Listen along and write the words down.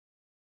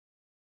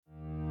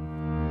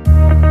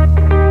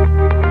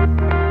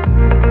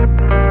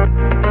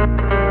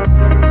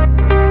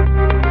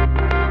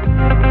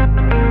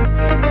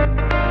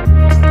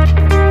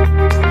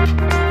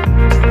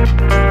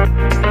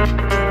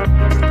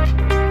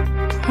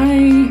Hi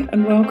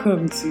and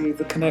welcome to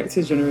The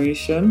Connected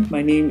Generation.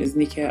 My name is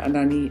Nikia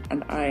Anani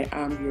and I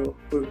am your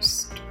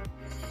host.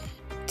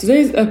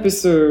 Today's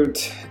episode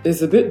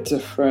is a bit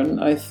different.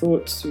 I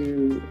thought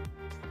to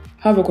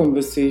have a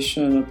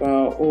conversation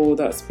about all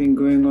that's been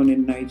going on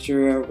in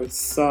Nigeria with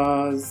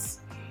SARS,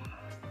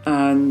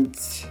 and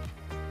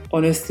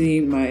honestly,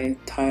 my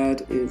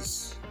tired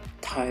is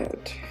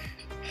tired.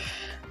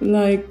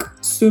 Like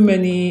so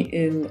many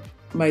in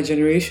my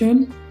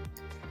generation,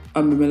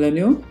 I'm a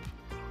millennial.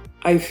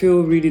 I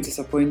feel really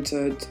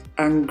disappointed,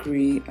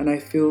 angry, and I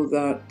feel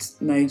that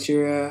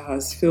Nigeria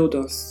has failed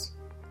us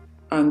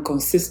and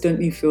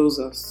consistently fails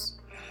us.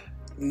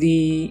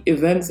 The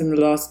events in the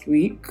last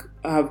week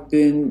have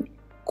been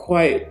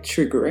quite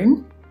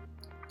triggering,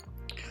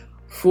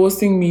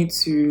 forcing me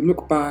to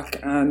look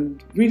back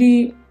and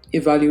really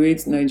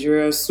evaluate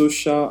Nigeria's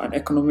social and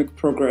economic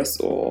progress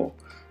or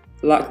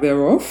lack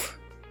thereof.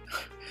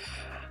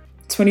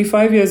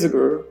 25 years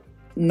ago,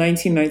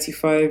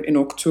 1995 in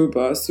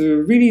October, so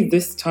really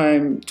this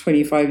time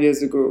 25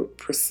 years ago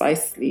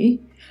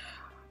precisely,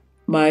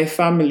 my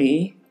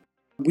family,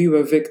 we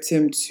were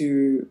victim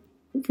to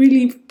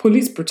really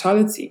police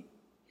brutality.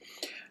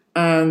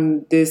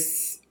 And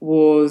this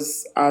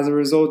was as a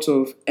result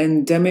of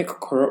endemic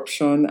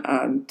corruption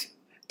and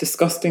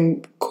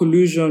disgusting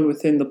collusion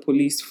within the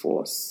police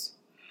force.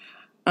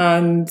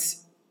 And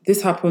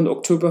this happened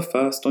October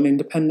 1st on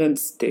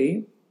Independence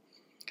Day.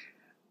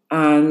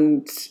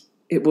 And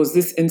it was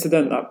this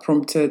incident that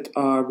prompted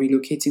our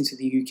relocating to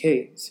the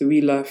UK. So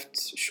we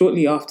left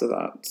shortly after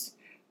that,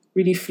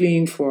 really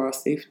fleeing for our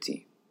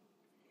safety.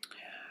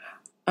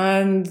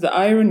 And the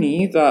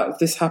irony that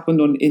this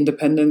happened on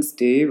Independence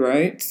Day,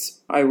 right?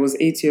 I was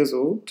 8 years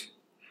old.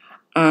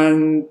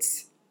 And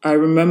I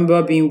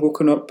remember being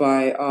woken up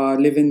by our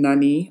living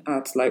nanny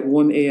at like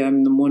 1 a.m.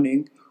 in the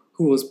morning,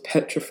 who was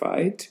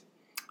petrified.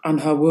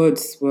 And her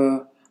words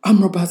were,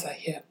 "Armed robbers are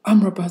here,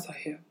 armed robbers are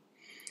here."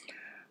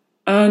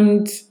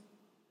 And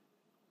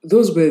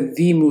those were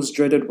the most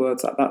dreaded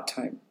words at that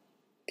time,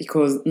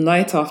 because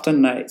night after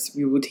night,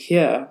 we would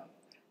hear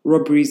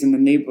robberies in the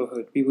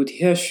neighborhood. We would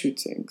hear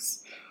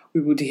shootings.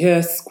 We would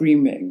hear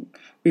screaming.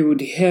 We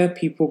would hear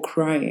people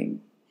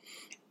crying.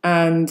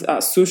 And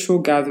at social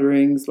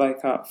gatherings,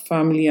 like at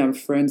family and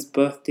friends'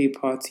 birthday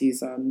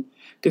parties and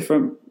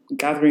different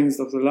gatherings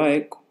of the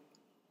like,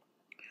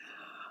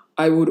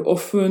 I would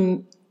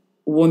often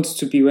want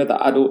to be where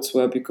the adults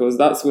were, because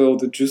that's where all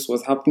the juice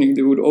was happening.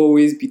 They would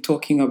always be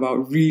talking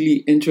about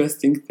really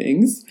interesting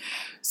things.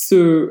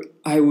 So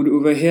I would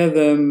overhear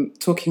them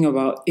talking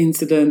about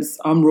incidents,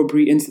 armed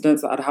robbery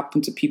incidents that had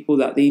happened to people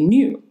that they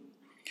knew.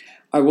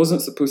 I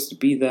wasn't supposed to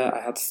be there.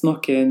 I had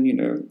snuck in,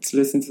 to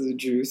listen to the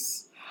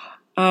juice.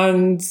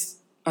 And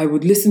I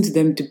would listen to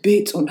them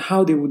debate on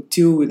how they would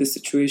deal with the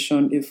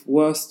situation if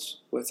worst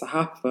were to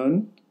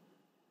happen,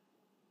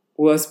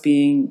 worst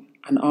being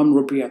an armed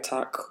robbery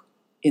attack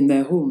in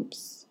their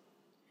homes.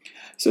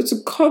 So to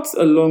cut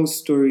a long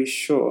story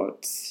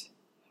short,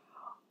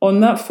 on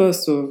that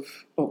 1st of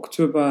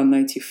October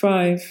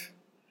 95,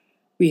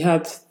 we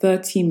had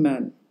 30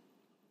 men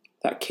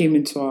that came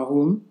into our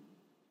home.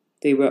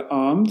 They were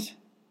armed.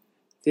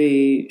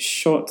 They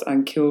shot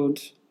and killed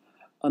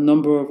a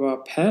number of our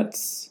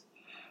pets.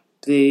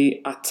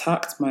 They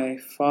attacked my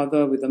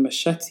father with a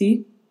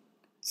machete,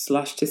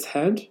 slashed his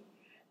head.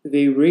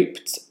 They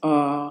raped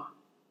our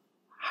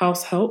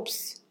house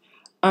helps.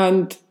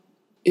 And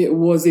it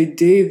was a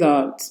day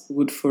that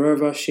would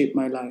forever shape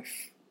my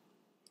life.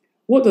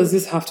 What does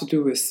this have to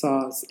do with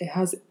SARS? It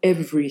has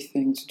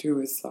everything to do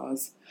with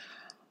SARS.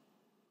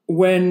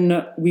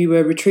 When we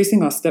were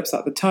retracing our steps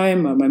at the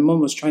time, my mom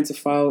was trying to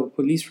file a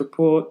police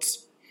report,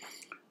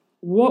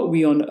 what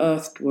we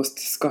unearthed was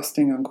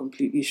disgusting and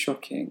completely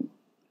shocking.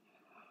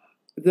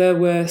 There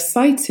were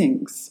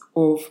sightings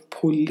of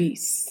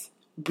police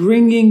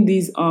bringing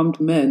these armed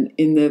men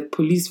in their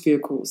police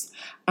vehicles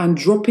and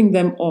dropping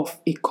them off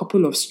a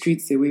couple of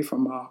streets away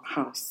from our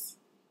house.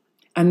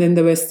 And then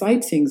there were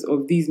sightings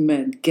of these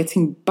men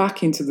getting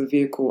back into the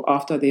vehicle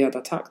after they had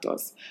attacked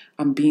us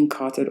and being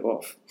carted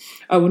off.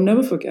 I will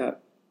never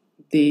forget,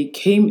 they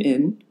came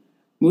in,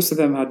 most of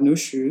them had no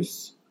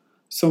shoes,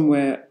 some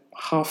were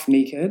half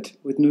naked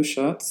with no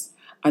shirts,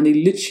 and they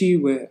literally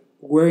were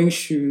wearing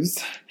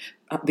shoes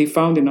that they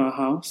found in our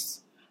house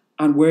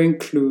and wearing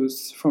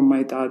clothes from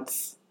my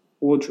dad's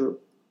wardrobe.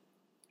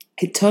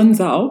 It turns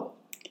out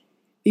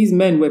these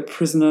men were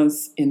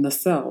prisoners in the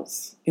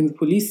cells, in the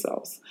police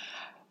cells.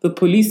 The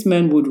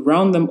policemen would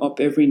round them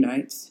up every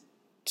night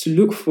to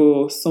look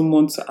for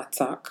someone to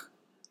attack,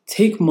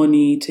 take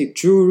money, take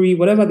jewelry,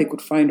 whatever they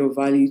could find of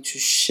value to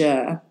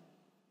share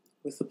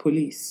with the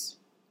police.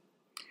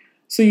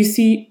 So you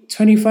see,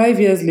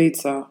 25 years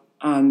later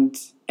and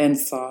end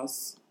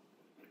SARS,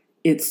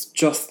 it's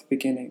just the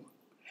beginning.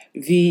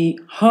 The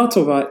heart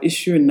of our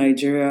issue in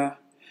Nigeria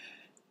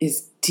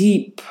is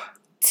deep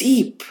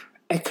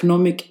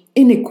economic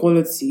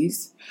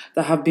inequalities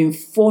that have been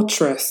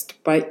fortressed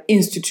by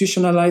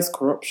institutionalized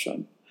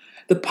corruption.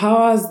 The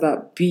powers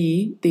that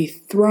be, they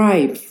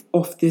thrive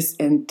off this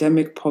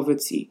endemic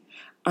poverty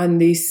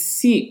and they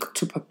seek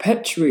to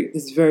perpetuate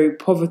this very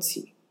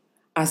poverty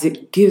as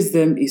it gives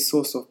them a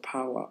source of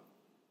power.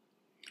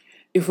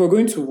 If we're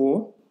going to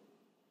war,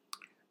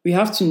 we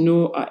have to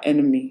know our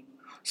enemy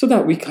so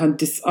that we can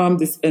disarm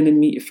this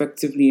enemy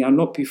effectively and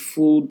not be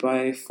fooled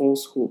by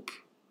false hope.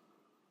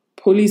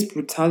 Police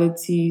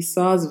brutality,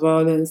 SARS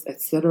violence,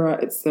 etc.,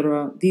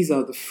 etc., these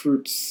are the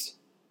fruits,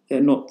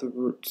 they're not the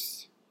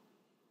roots.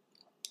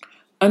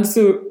 And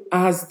so,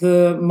 as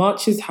the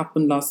marches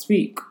happened last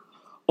week,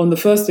 on the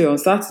first day, on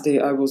Saturday,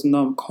 I was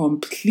numb,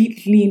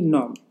 completely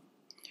numb.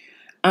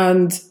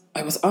 And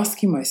I was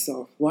asking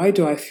myself, why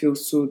do I feel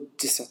so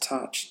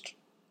disattached?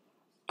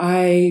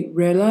 I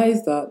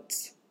realized that,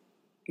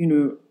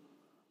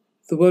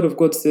 the word of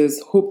God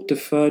says, hope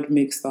deferred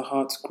makes the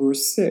heart grow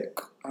sick.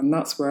 And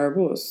that's where I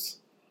was.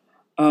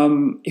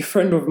 A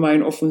friend of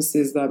mine often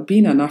says that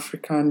being an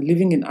African,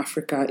 living in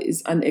Africa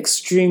is an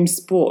extreme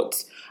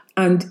sport.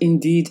 And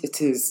indeed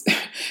it is.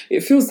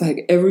 It feels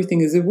like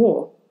everything is a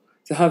war.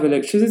 To have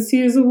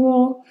electricity is a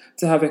war.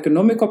 To have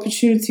economic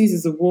opportunities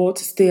is a war.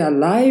 To stay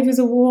alive is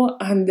a war.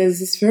 And there's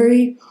this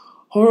very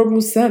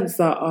horrible sense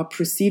that our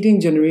preceding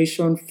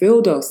generation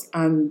failed us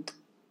and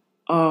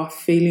are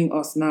failing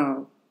us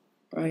now,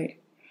 right?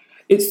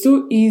 It's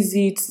so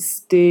easy to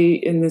stay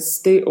in a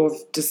state of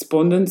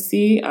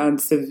despondency and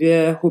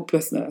severe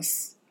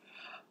hopelessness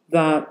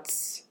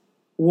that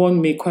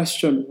one may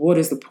question, what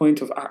is the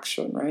point of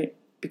action, right?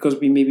 Because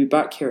we may be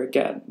back here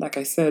again. Like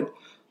I said,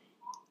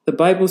 the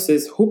Bible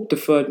says hope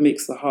deferred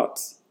makes the heart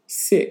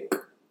sick.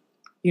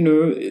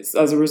 It's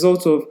as a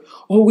result of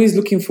always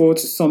looking forward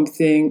to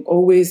something,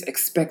 always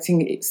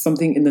expecting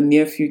something in the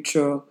near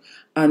future,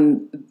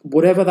 and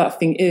whatever that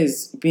thing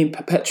is, being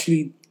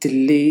perpetually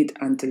delayed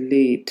and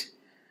delayed.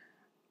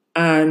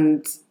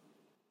 And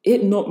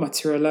it not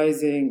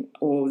materializing,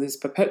 or this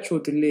perpetual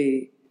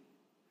delay,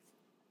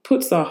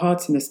 puts our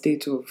hearts in a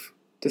state of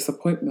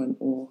disappointment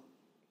or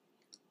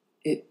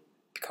it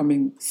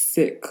becoming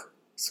sick,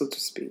 so to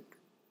speak.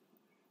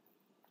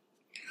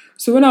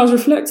 So when I was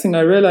reflecting,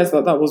 I realized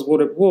that was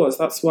what it was.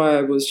 That's why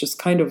I was just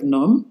kind of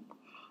numb.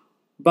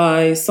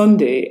 By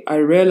Sunday, I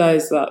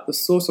realized that the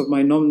source of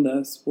my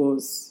numbness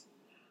was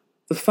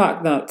the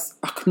fact that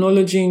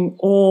acknowledging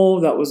all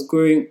that was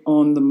going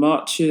on, the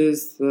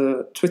marches,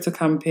 the Twitter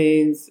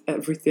campaigns,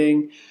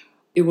 everything,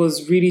 it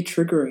was really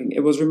triggering.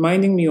 It was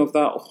reminding me of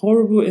that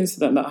horrible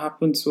incident that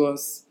happened to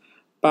us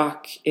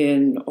back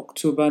in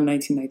October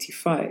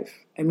 1995.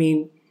 I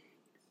mean,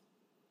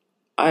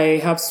 I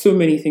have so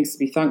many things to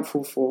be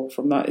thankful for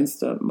from that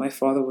incident. My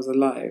father was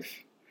alive.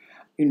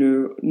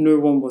 No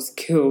one was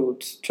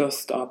killed,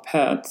 just our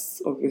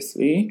pets,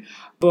 obviously.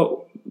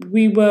 But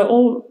we were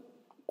all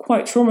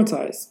quite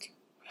traumatized.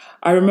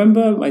 I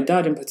remember my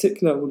dad in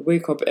particular would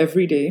wake up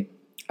every day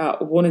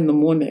at 1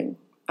 a.m,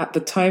 at the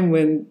time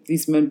when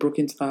these men broke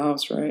into the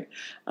house, right?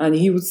 And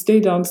he would stay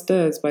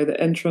downstairs by the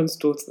entrance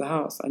door to the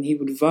house and he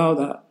would vow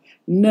that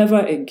never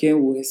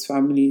again will his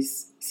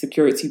family's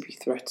security be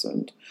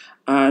threatened.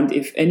 And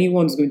if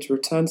anyone's going to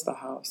return to the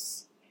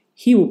house,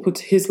 he will put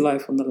his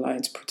life on the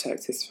line to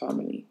protect his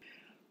family.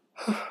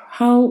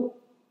 How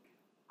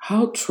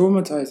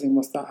traumatizing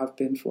must that have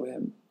been for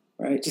him,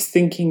 right? Just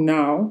thinking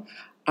now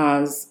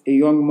as a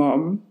young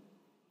mom,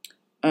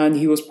 and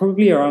he was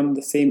probably around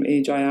the same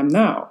age I am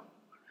now.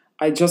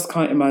 I just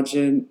can't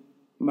imagine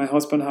my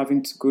husband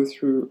having to go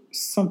through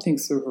something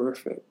so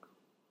horrific.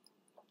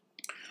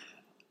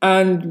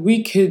 And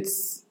we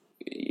kids,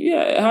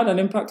 it had an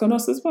impact on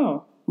us as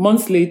well.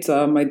 Months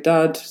later, my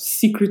dad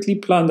secretly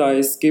planned our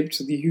escape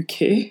to the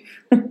UK,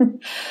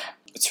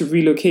 to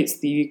relocate to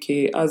the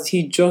UK, as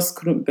he just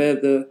couldn't bear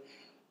the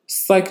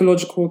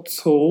psychological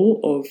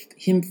toll of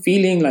him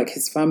feeling like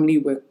his family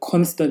were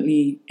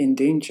constantly in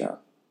danger.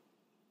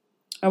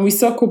 And we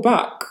circle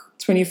back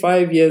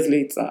 25 years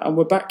later and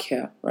we're back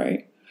here,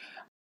 right?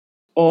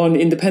 On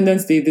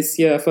Independence Day this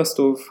year,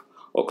 1st of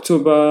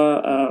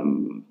October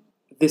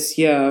this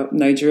year,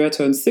 Nigeria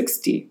turned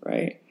 60,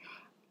 right?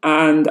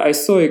 And I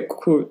saw a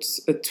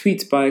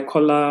tweet by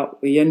Kola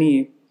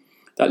Oyeni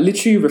that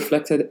literally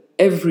reflected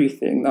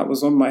everything that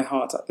was on my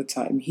heart at the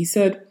time. He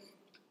said,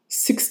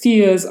 60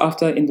 years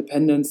after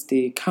Independence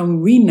Day, can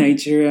we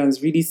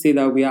Nigerians really say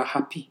that we are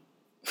happy?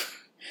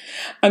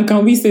 And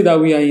can we say that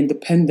we are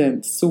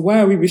independent? So why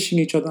are we wishing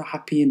each other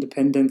happy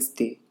Independence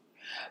Day?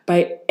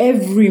 By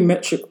every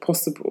metric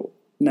possible,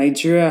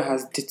 Nigeria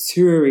has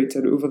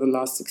deteriorated over the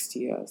last 60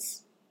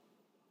 years.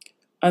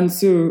 And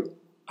so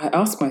I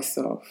ask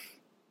myself,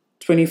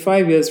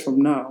 25 years from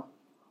now,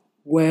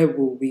 where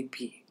will we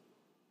be?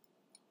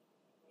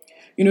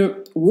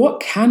 What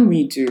can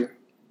we do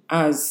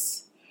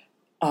as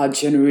our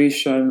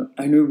generation?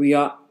 I know we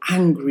are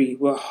angry,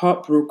 we're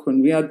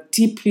heartbroken, we are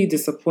deeply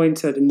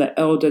disappointed in the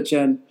elder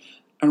gen,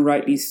 and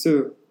rightly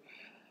so.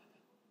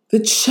 The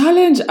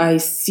challenge I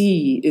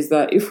see is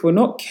that if we're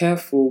not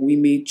careful, we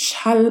may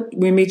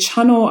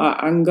channel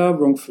our anger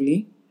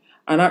wrongfully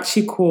and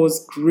actually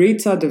cause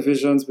greater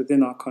divisions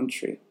within our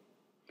country.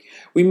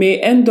 We may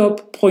end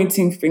up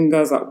pointing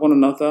fingers at one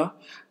another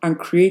and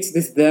create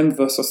this them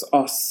versus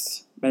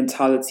us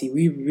mentality.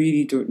 We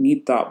really don't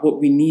need that. What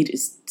we need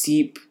is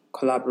deep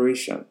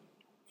collaboration.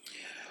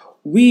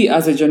 We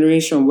as a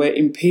generation were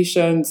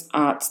impatient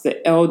at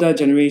the elder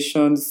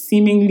generation,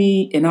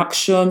 seemingly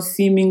inaction,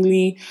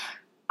 seemingly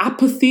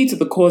apathy to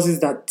the causes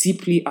that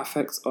deeply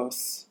affect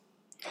us.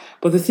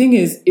 But the thing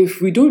is,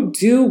 if we don't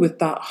deal with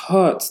that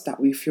hurt that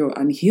we feel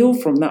and heal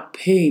from that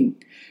pain,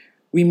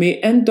 we may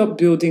end up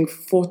building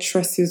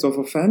fortresses of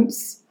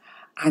offense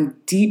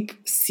and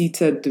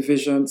deep-seated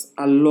divisions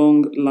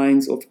along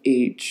lines of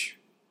age.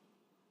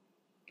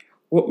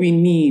 What we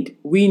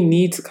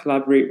need to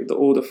collaborate with the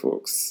older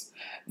folks.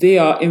 They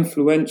are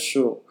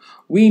influential.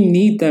 We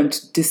need them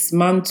to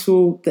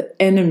dismantle the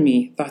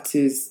enemy that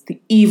is the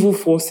evil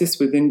forces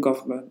within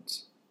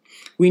government.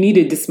 We need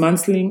a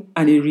dismantling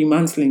and a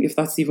remantling, if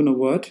that's even a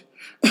word.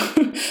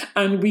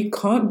 And we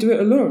can't do it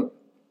alone.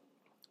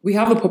 We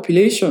have a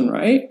population,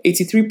 right?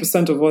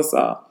 83% of us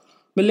are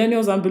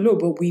millennials and below,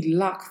 but we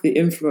lack the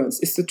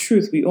influence. It's the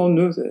truth. We all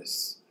know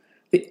this.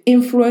 The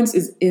influence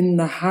is in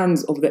the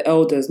hands of the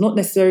elders, not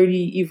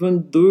necessarily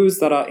even those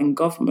that are in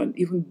government,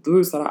 even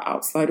those that are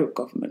outside of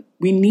government.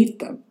 We need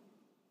them.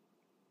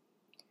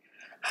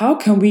 How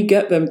can we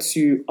get them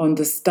to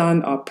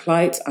understand our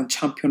plight and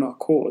champion our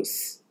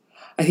cause?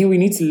 I think we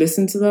need to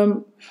listen to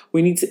them.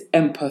 We need to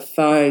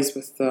empathize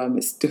with them.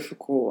 It's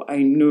difficult,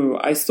 I know.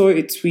 I saw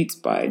a tweet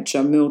by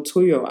Jamil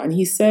Toyo, and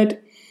he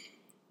said,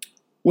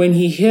 when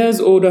he hears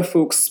older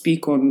folks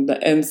speak on the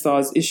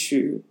NSAS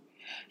issue,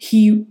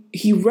 he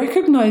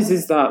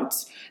recognizes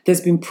that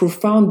there's been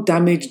profound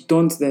damage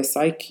done to their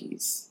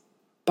psyches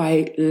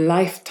by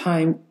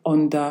lifetime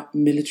under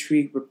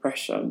military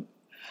repression.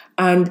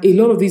 And a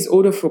lot of these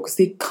older folks,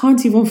 they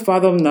can't even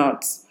fathom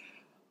that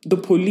the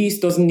police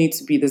doesn't need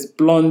to be this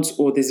blunt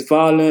or this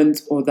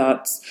violent, or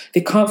that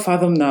they can't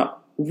fathom that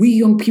we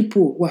young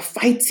people were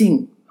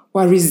fighting,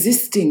 were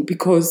resisting,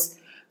 because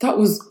that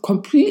was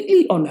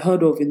completely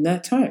unheard of in their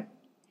time.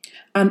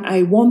 And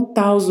I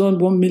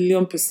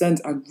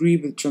 1,000,000% agree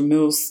with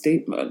Jamil's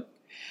statement.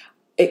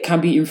 It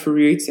can be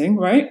infuriating,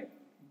 right?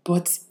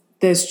 But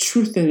there's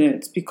truth in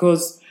it,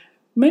 because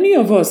many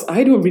of us,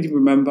 I don't really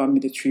remember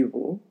military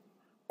rule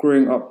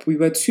growing up. We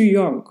were too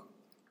young.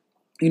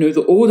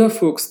 The older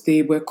folks,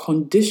 they were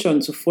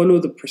conditioned to follow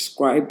the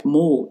prescribed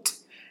mold.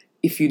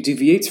 If you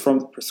deviate from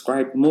the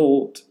prescribed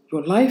mold,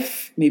 your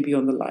life may be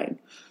on the line.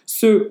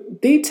 So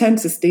they tend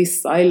to stay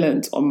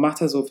silent on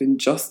matters of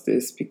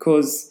injustice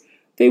because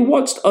they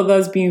watched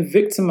others being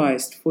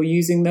victimized for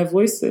using their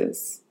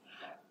voices.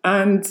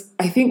 And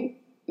I think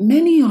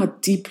many are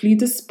deeply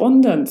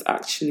despondent,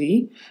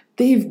 actually.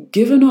 They've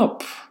given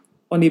up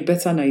on a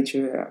better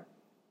Nigeria.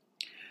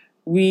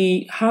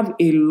 We have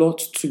a lot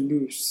to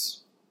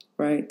lose,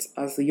 right,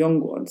 as the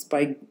young ones,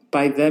 by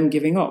them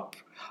giving up.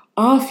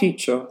 Our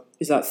future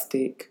is at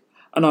stake,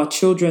 and our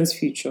children's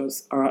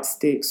futures are at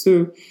stake.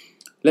 So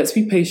let's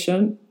be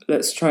patient.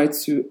 Let's try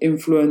to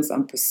influence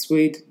and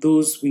persuade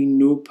those we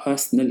know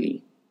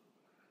personally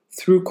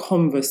through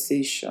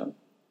conversation,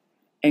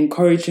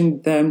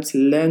 encouraging them to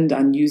lend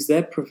and use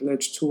their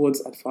privilege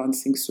towards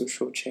advancing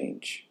social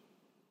change.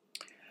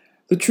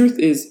 The truth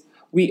is,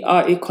 we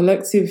are a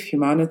collective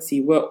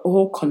humanity. We're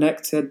all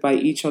connected by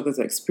each other's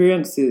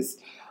experiences.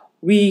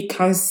 We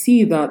can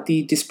see that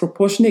the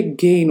disproportionate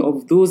gain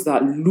of those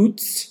that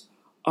loot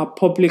our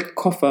public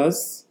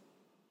coffers,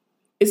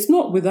 it's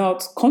not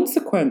without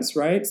consequence,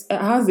 right?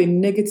 It has a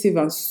negative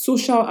and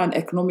social and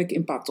economic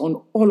impact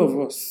on all of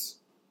us.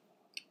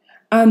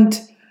 And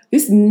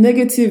this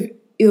negative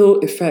ill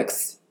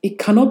effects, it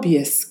cannot be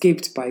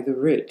escaped by the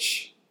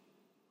rich.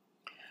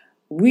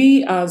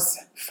 We as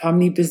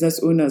family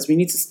business owners, we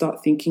need to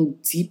start thinking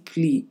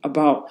deeply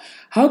about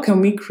how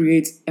can we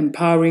create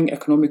empowering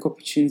economic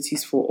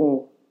opportunities for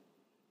all.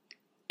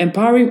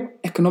 Empowering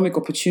economic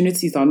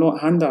opportunities are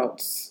not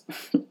handouts.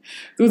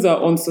 Those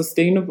are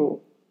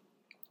unsustainable.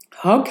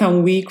 How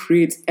can we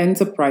create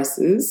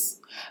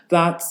enterprises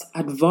that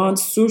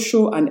advance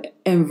social and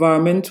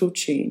environmental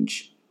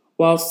change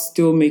while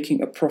still making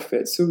a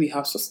profit, so we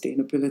have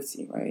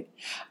sustainability, right?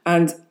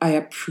 And I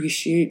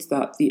appreciate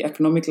that the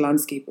economic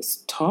landscape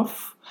is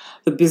tough,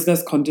 the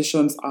business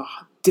conditions are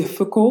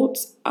difficult,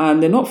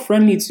 and they're not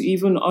friendly to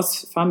even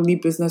us family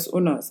business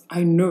owners.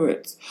 I know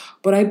it.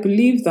 But I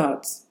believe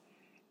that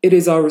it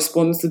is our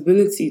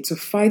responsibility to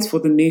fight for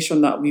the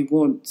nation that we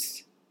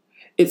want.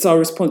 It's our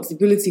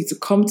responsibility to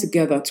come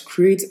together to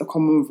create a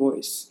common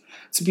voice,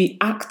 to be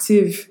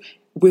active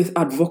with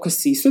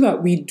advocacy so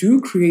that we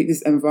do create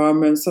this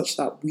environment such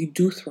that we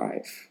do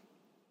thrive,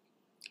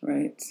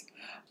 right?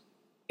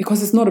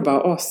 Because it's not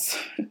about us.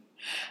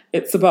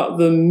 It's about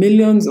the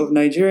millions of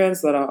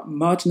Nigerians that are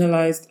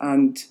marginalized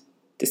and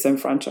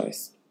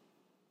disenfranchised.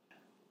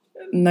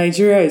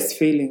 Nigeria is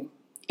failing.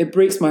 It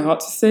breaks my heart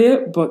to say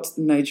it, but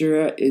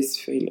Nigeria is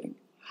failing.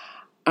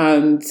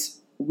 And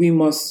we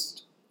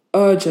must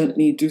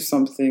urgently do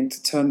something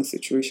to turn the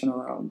situation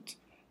around.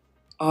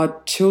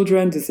 Our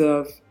children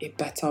deserve a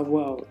better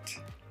world.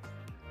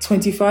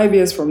 25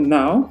 years from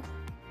now,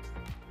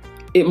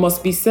 it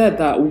must be said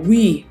that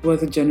we were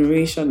the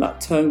generation that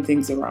turned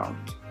things around.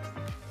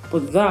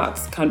 But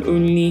that can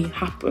only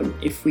happen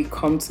if we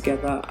come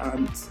together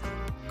and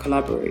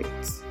collaborate.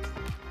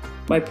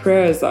 My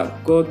prayer is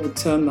that God would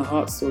turn the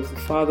hearts of the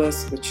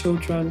fathers to the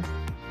children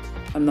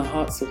and the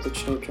hearts of the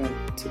children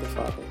to the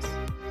fathers.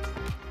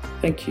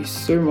 Thank you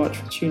so much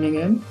for tuning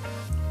in.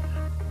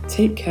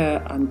 Take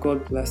care and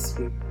God bless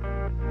you.